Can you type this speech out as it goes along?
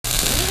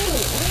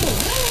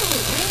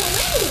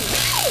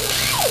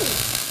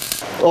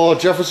Oh,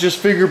 Jeff was just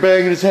finger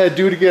banging his head.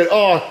 Do it again.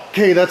 Oh,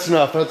 okay, that's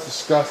enough. That's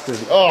disgusting.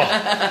 Oh.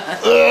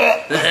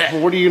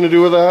 What are you gonna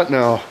do with that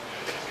now?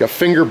 You got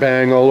finger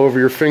bang all over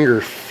your finger,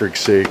 for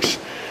sakes.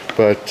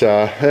 But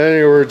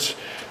anyways,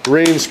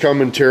 rain's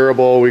coming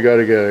terrible. We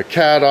gotta get a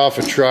cat off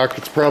a truck.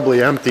 It's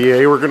probably empty,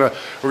 eh? We're gonna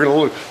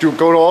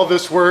go to all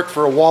this work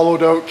for a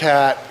wallowed out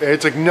cat.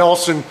 It's like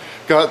Nelson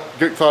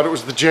thought it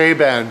was the J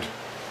band.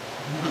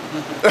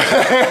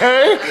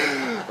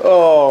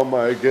 Oh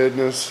my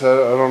goodness, I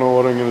don't know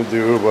what I'm gonna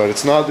do, but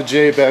it's not the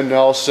J band,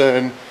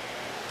 Nelson.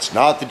 It's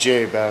not the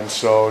J band,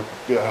 so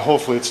yeah,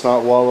 hopefully it's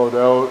not wallowed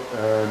out.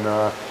 And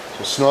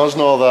so snozzing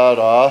all that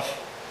off.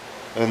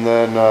 And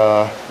then,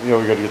 you know,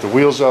 we got to get the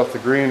wheels off the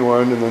green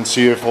one and then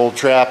see if old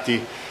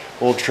Trapty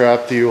will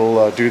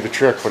do the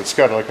trick. But it's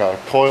got like a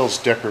coil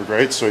sticker,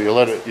 right? So you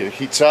let it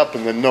heats up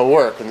and then no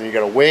work. And then you got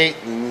to wait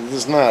and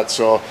this and that.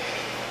 So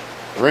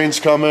the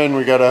rain's coming.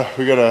 We got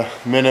a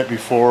minute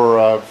before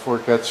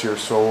it gets here.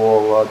 So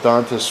we'll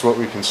Dantas what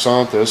we can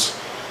Santas.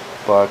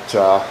 But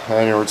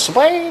anyway, it's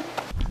bye.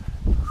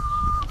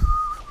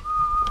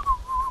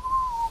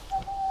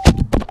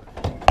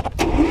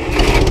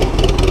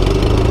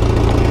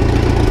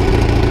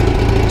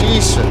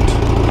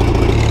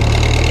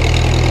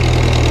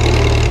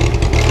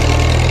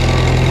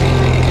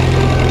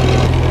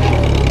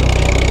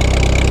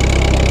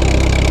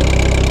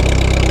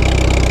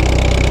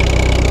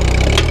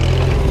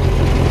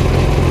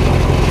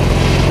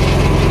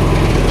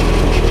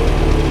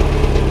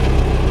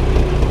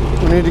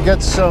 Need to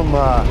get some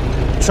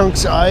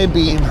chunks of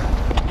I-beam.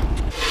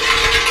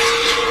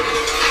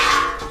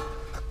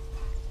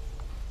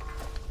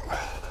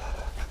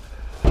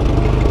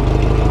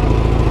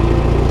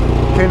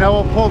 Okay, now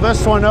we'll pull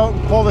this one out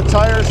and pull the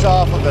tires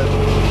off of it.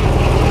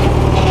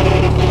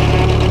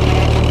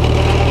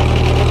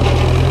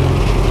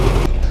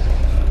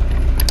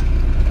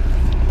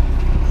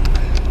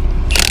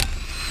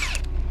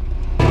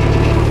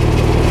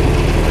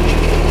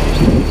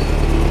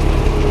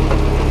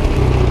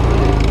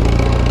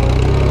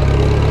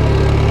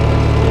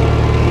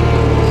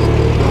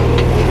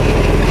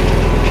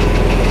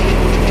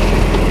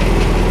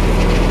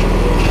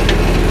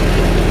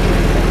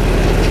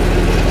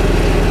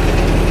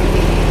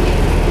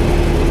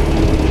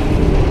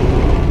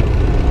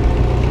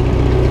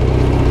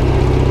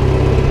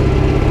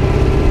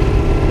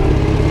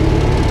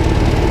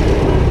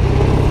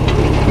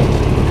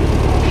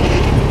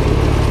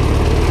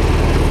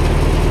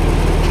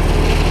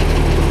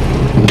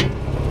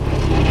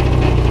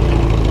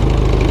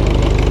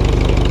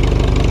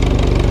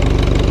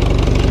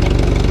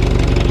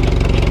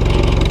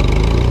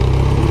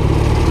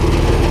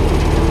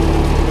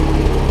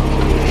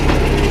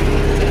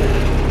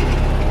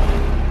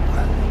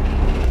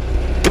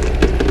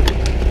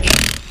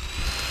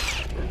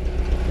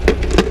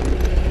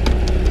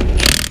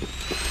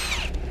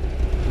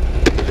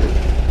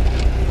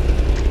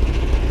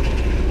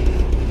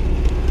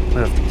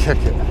 Kick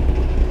it.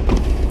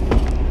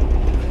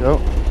 Go.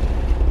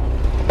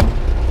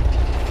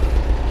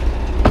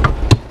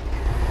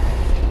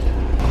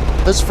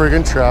 This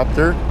friggin'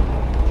 tractor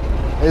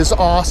is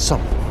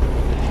awesome.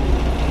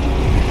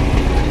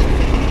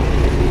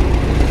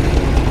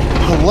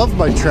 I love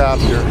my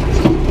tractor.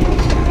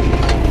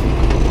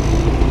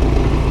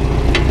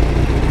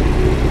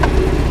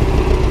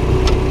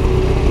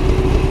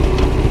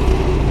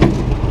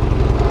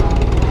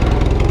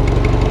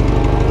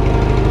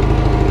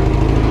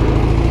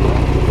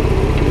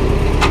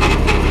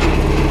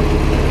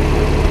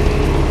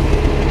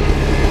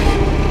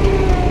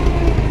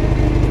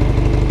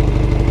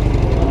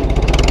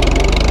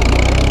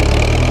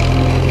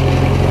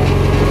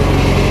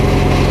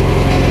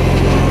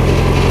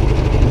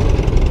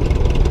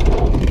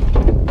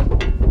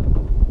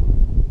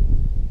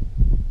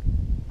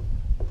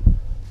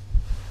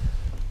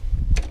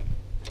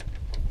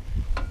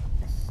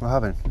 What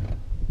happened?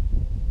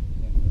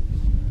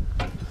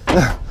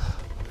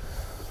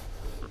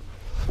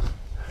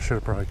 Should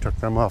have probably took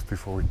them off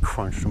before we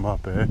crunched them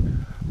up, eh?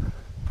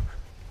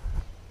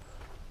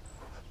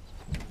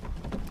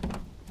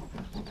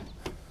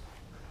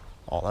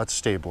 Oh, that's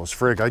stable as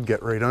frig. I'd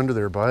get right under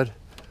there, bud.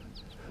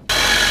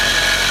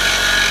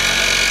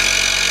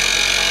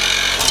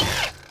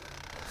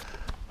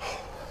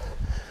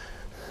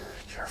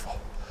 Careful.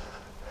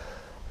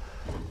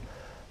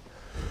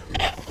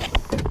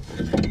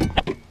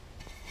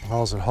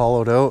 How's it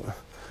hollowed out?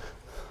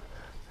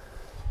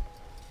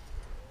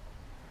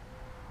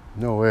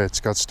 No way, it's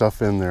got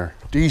stuff in there.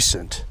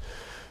 Decent.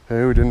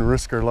 Hey, we didn't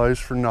risk our lives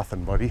for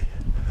nothing, buddy.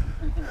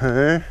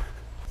 Hey?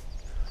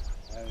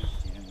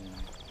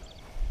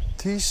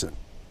 Decent.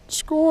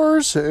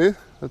 Scores, hey?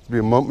 That'd be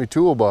a Mumpy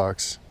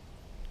toolbox.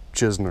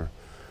 Chisner.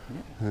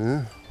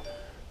 Yeah.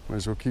 Might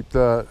as well keep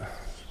that.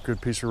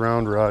 Good piece of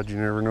round rod. You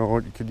never know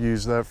what you could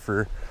use that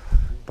for.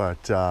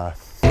 But,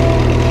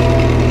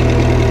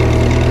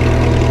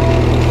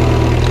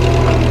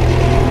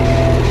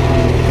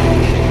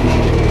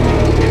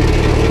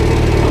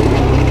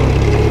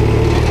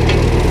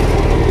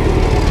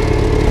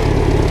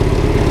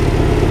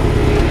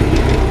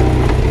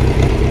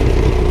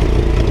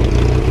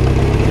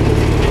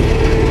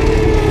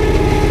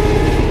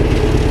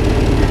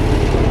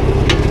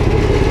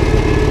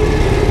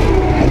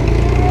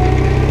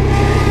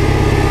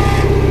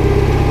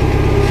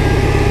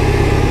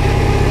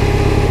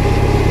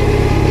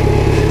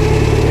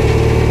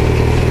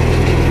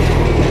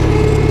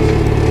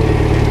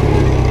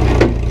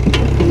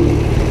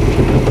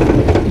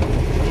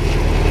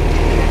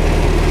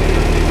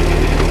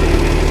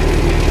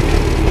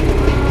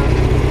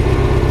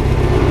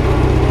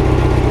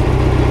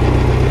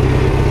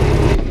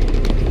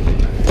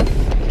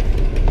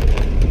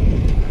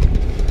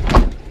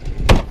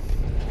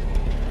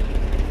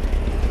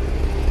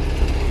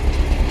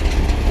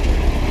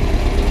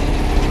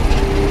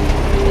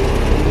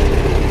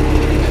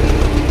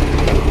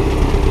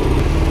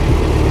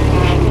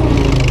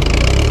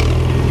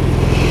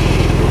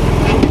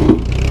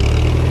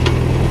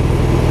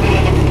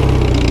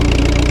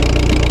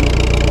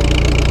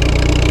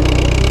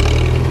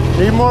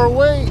 Need more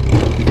weight.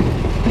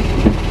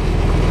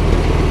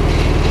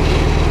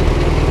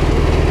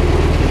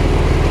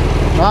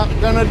 Not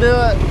gonna do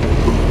it.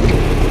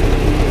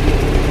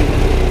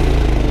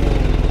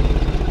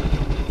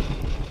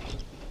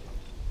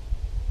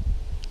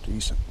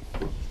 Decent.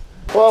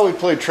 Well, we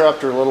played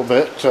tractor a little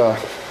bit. I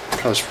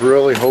was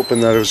really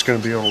hoping that it was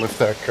going to be able to lift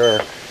that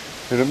car.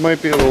 And it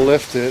might be able to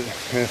lift it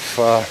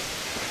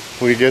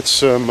if we get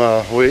some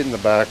weight in the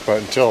back, but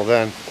until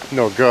then,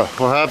 no go.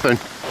 What happened?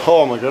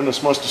 Oh my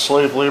goodness, must have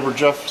slave labor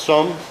Jeff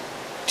some.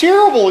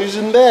 Terrible, he's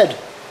in bed.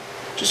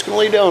 Just gonna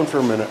lay down for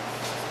a minute.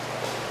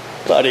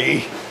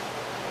 Buddy.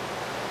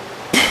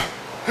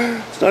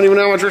 It's not even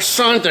that much or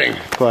something.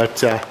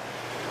 But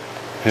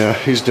yeah,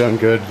 he's done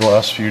good the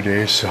last few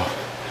days, so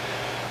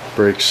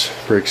brakes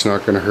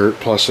not gonna hurt.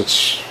 Plus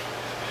it's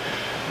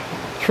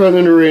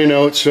threatening to rain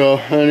out, so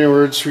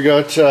anyways, we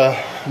got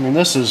I mean,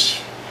 this is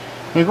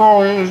like,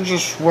 oh, you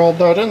just weld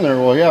that in there.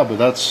 Well, yeah, but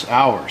that's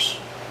hours,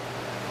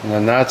 and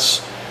then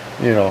that's,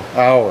 you know,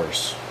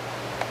 hours.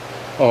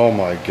 Oh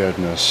my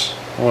goodness,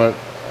 what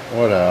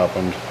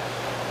happened?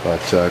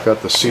 But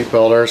got the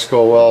seatbelt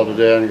arsenal welded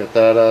in, got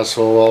that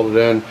asshole welded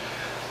in.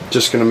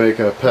 Just gonna make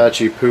a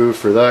patchy poo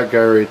for that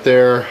guy right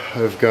there.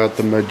 I've got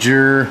the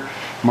major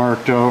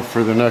marked out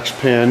for the next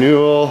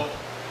panule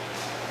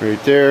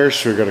right there,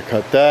 so we're gonna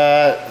cut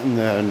that, and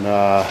then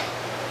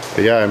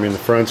but yeah, I mean, the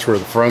front's where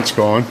the front's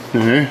going.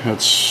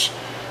 That's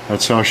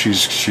how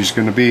she's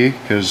gonna be,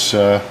 because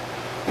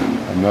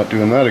I'm not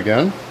doing that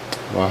again.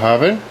 Well,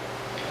 having,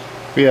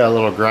 but yeah, a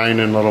little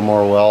grinding, a little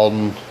more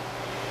welding.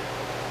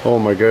 Oh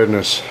my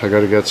goodness, I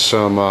gotta get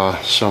some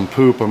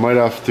poop. I might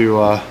have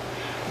to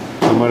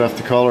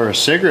call her a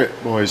cigarette,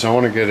 boys. I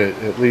want to get it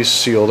at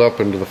least sealed up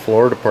into the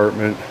floor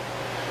department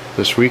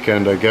this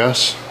weekend, I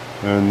guess,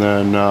 and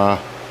then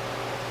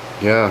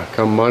yeah,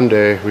 come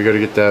Monday we got to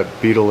get that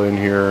beetle in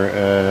here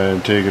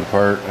and take it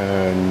apart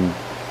and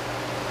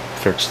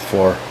fix the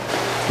floor.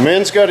 The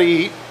man's got to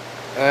eat,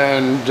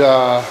 and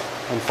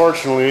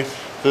unfortunately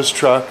this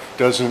truck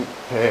doesn't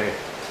pay.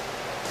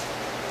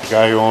 The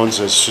guy who owns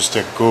it's just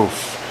a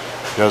goof.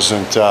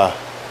 Doesn't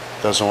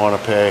want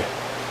to pay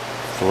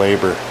the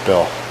labor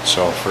bill.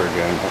 So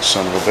friggin'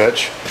 son of a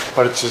bitch.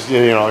 But it's just,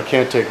 you know, it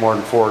can't take more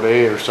than 4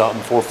 days or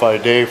something, 4 or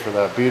 5 days for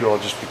that beetle,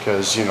 just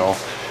because, you know,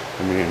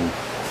 I mean,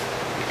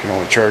 you can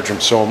only charge them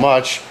so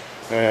much,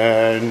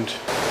 and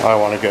I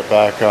want to get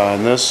back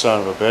on this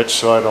son of a bitch,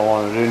 so I don't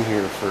want it in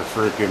here for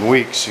friggin'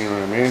 weeks, you know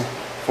what I mean?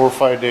 4 or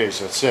 5 days,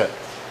 that's it.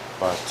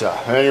 But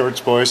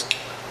anyways, boys,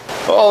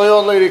 well, the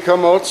old lady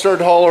come out,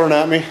 started hollering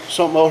at me,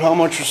 something about how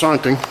much or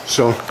something,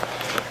 so,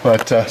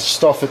 but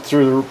stuff it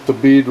through the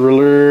bead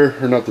ruler,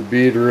 or not the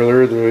bead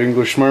ruler, the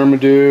English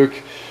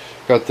Marmaduke,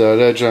 got that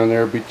edge on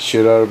there, beat the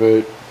shit out of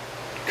it,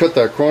 cut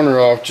that corner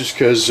off just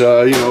because,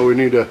 you know, we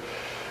need to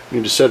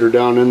set her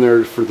down in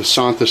there for the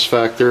Santis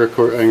factor. Of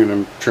course, I'm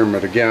going to trim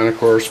it again, of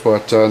course,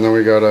 but then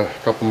we got a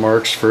couple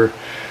marks for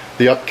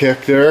the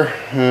upkick there,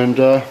 and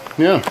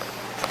yeah,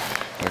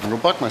 I can go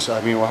buck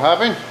myself. I mean, what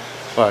happened?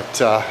 But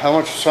how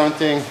much was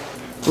something?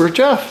 Where's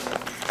Jeff?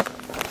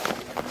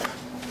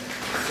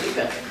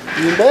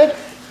 You in bed?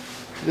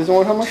 He doesn't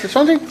want how much or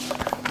something?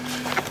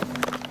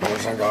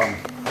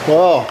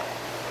 Well,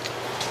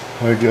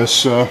 I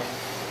guess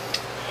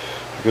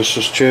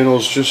this channel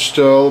is just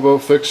all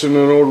about fixing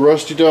an old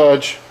rusty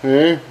Dodge.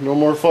 Eh? No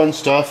more fun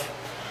stuff.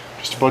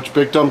 Just a bunch of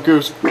big dumb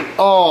goose.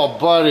 Oh,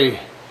 buddy,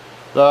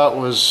 that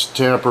was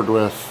tampered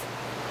with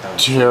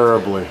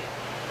terribly.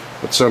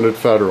 It sounded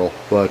federal,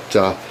 but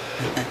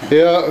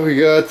yeah, we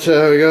got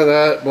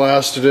that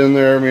blasted in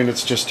there. I mean,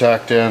 it's just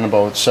tacked in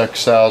about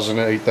 6,000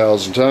 to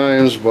 8,000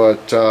 times,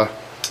 but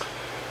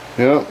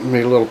yeah,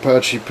 made a little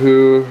patchy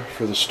poo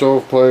for the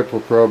stovepipe.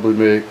 We'll probably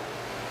make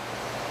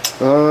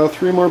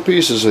 3 more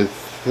pieces, I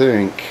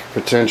think,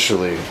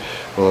 potentially.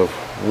 We'll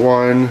have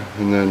 1,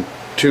 and then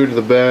 2 to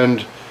the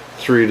bend,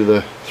 3 to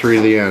the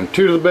end.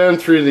 2 to the bend,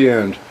 3 to the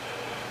end.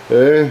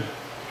 Eh?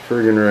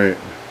 Friggin' right.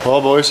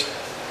 Well, boys,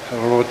 I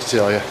don't know what to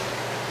tell you.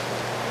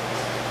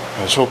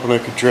 I was hoping I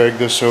could drag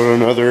this out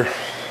another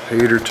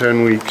 8 or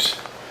 10 weeks,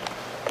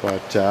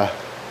 but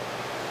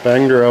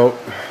banged her out.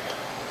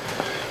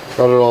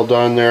 Got it all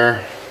done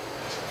there,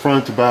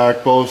 front to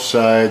back, both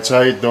sides.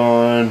 How you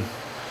doing?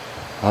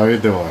 How you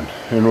doing?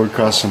 Inwood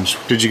Customs.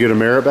 Did you get a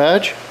merit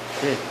badge?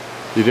 I did.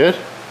 You did?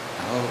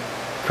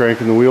 Oh.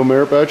 Cranking the wheel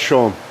merit badge?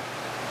 Show them.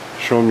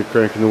 Show them you're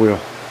cranking the wheel.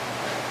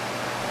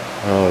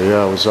 Oh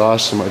yeah, it was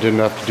awesome. I didn't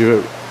have to do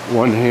it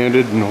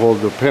one-handed, and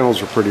the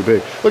panels were pretty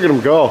big. Look at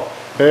them go.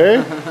 Hey?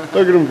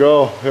 Look at them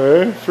go.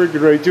 Hey?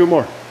 Freaking right. 2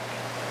 more.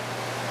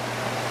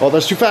 Oh,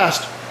 that's too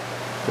fast.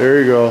 There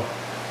you go.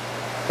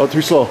 Oh,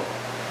 too slow.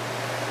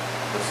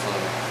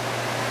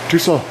 Too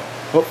slow.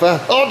 Oh,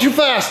 fast. Oh, too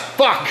fast.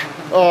 Fuck.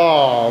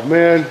 Oh,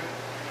 man.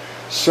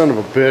 Son of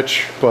a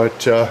bitch.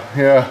 But,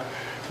 yeah,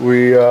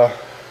 we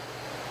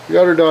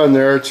got her done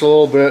there. It's a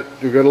little bit,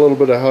 we got a little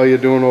bit of how you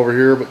doing over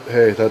here, but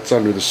hey, that's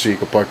under the seat.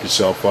 Go fuck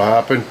yourself. What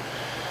happened?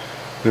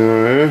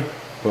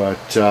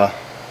 But,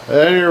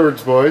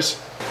 anyways, boys,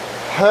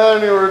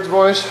 anyways,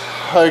 boys,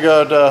 I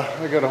got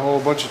a whole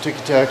bunch of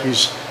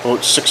ticky-tackies,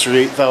 about 6,000 or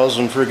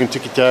 8,000 friggin'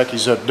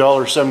 ticky-tackies at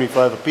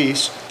 $1.75 a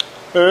piece.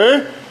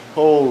 Hey,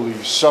 holy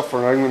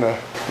suffering! I'm gonna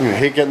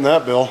hate getting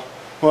that bill.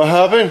 What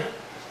happened?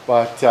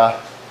 But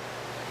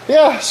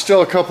yeah,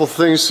 still a couple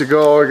things to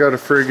go. I got to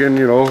friggin',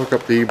 hook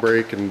up the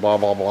e-brake and blah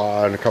blah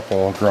blah, and a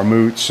couple of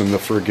gromoots and the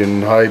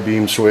friggin' high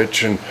beam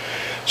switch and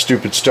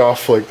stupid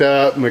stuff like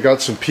that. And I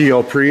got some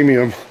PL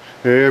Premium.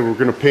 Hey, we're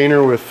gonna paint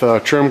her with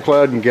trim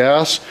clad and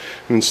gas,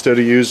 and instead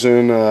of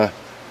using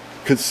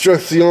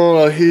construction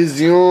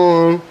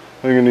adhesion,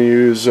 I'm gonna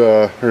use,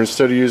 or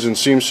instead of using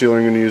seam seal,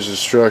 I'm gonna use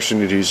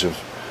construction adhesive.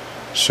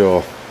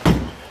 So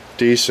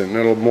decent.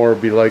 It'll more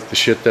be like the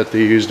shit that they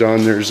used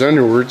on their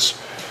Zenderwards.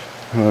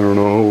 I don't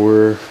know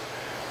where you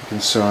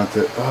can saw it.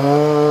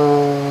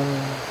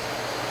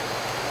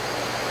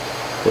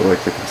 But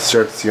like the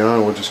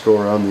construction, we'll just go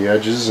around the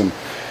edges and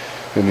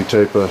any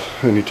type of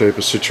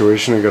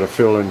situation. I got to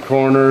fill in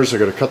corners. I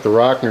got to cut the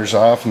rockners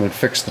off and then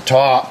fix the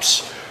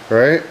tops.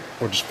 Right?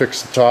 We'll just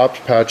fix the tops,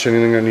 patch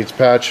anything that needs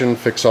patching,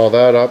 fix all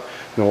that up.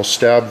 Then we'll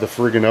stab the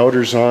friggin'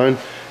 outers on.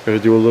 Got to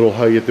do a little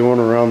how you doing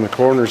around the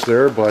corners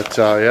there. But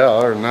yeah,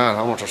 other than that,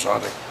 how much was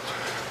something?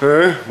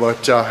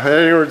 But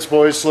anyways,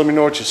 boys, let me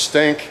know what you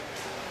think.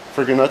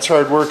 Friggin' that's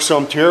hard work, so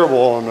I'm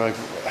terrible. And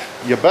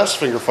you best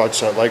finger fudge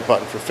that like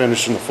button for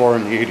finishing the 4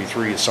 and the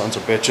 83, you sons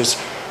of bitches.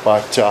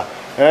 But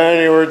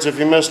anyways, if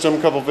you missed them,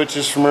 a couple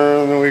bitches from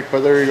earlier in the week.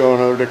 But there you go,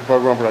 another Dick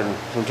Pug Rump production.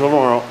 Until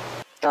tomorrow.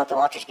 Don't let the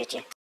watchers get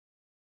you.